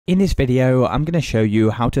In this video, I'm going to show you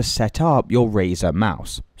how to set up your Razer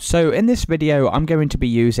mouse. So in this video, I'm going to be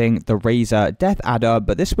using the Razer DeathAdder,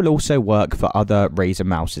 but this will also work for other Razer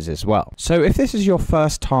mouses as well. So if this is your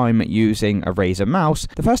first time using a Razer mouse,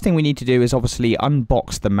 the first thing we need to do is obviously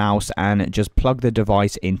unbox the mouse and just plug the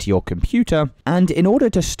device into your computer. And in order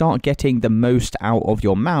to start getting the most out of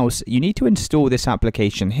your mouse, you need to install this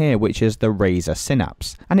application here, which is the Razer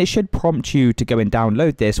Synapse. And it should prompt you to go and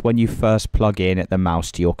download this when you first plug in the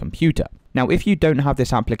mouse to your computer. Now, if you don't have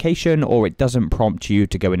this application or it doesn't prompt you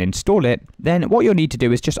to go and install it, then what you'll need to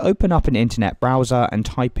do is just open up an internet browser and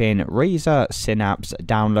type in Razer Synapse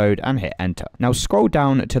download and hit enter. Now scroll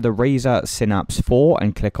down to the Razer Synapse 4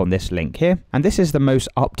 and click on this link here. And this is the most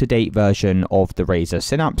up-to-date version of the Razer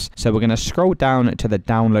Synapse. So we're going to scroll down to the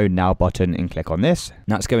download now button and click on this.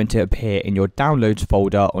 That's going to appear in your downloads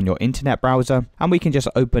folder on your internet browser. And we can just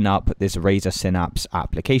open up this Razer Synapse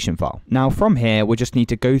application file. Now from here, we'll just need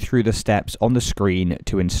to go through the steps on the screen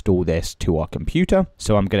to install this to our computer.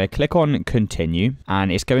 So I'm going to click on continue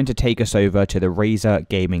and it's going to take us over to the Razer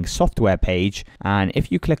gaming software page. And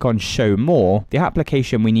if you click on show more, the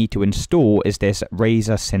application we need to install is this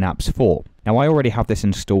Razer Synapse 4. Now I already have this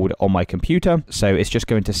installed on my computer, so it's just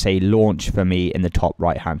going to say launch for me in the top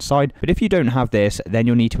right hand side. But if you don't have this, then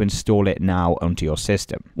you'll need to install it now onto your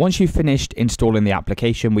system. Once you've finished installing the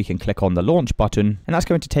application, we can click on the launch button and that's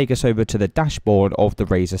going to take us over to the dashboard of the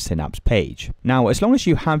Razer Synapse page. Now, as long as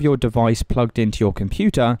you have your device plugged into your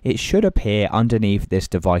computer, it should appear underneath this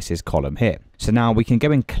devices column here. So now we can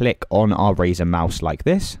go and click on our Razer mouse like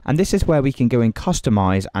this. And this is where we can go and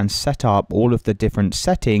customize and set up all of the different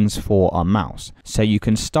settings for our mouse. So you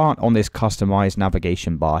can start on this customize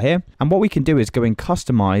navigation bar here. And what we can do is go and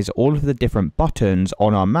customize all of the different buttons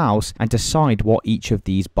on our mouse and decide what each of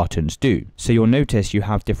these buttons do. So you'll notice you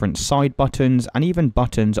have different side buttons and even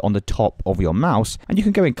buttons on the top of your mouse. And you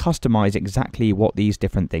can go and customize exactly what these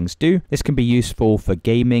different things do. This can be useful for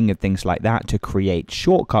gaming and things like that to create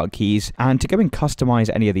shortcut keys. And to go and customize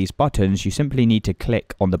any of these buttons, you simply need to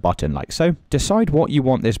click on the button like so. Decide what you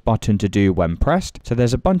want this button to do when pressed. So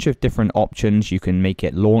there's a bunch of different options. You can make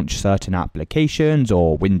it launch certain applications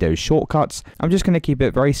or Windows shortcuts. I'm just going to keep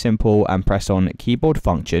it very simple and press on keyboard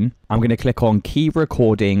function. I'm going to click on key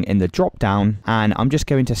recording in the drop down and I'm just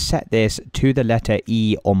going to set this to the letter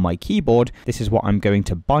E on my keyboard. This is what I'm going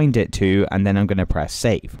to bind it to and then I'm going to press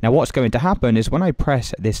save. Now what's going to happen is when I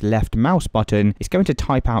press this left mouse button, it's going to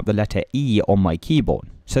type out the letter E on my keyboard.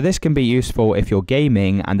 So this can be useful if you're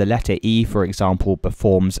gaming and the letter E, for example,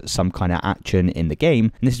 performs some kind of action in the game.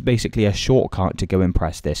 And this is basically a shortcut to go and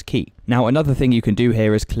press this key. Now, another thing you can do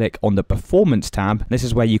here is click on the performance tab. This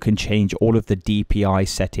is where you can change all of the DPI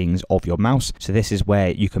settings of your mouse. So this is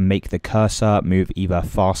where you can make the cursor move either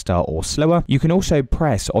faster or slower. You can also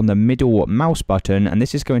press on the middle mouse button and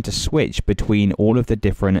this is going to switch between all of the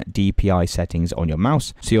different DPI settings on your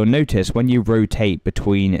mouse. So you'll notice when you rotate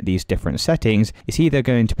between these different settings, it's either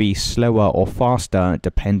going to be slower or faster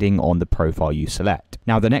depending on the profile you select.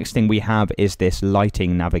 Now the next thing we have is this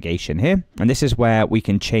lighting navigation here, and this is where we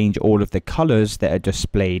can change all of the colors that are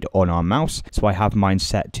displayed on our mouse. So I have mine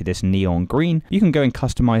set to this neon green. You can go and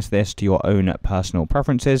customize this to your own personal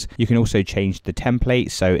preferences. You can also change the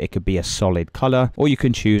template so it could be a solid color, or you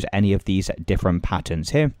can choose any of these different patterns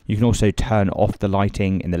here. You can also turn off the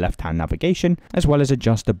lighting in the left hand navigation, as well as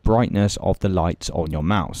adjust the brightness of the lights on your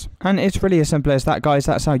mouse. And it's really as simple as that, guys.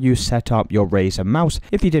 That's how you set up your Razer mouse.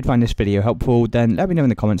 If you did find this video helpful, then let me know in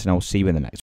the comments and I'll see you in the next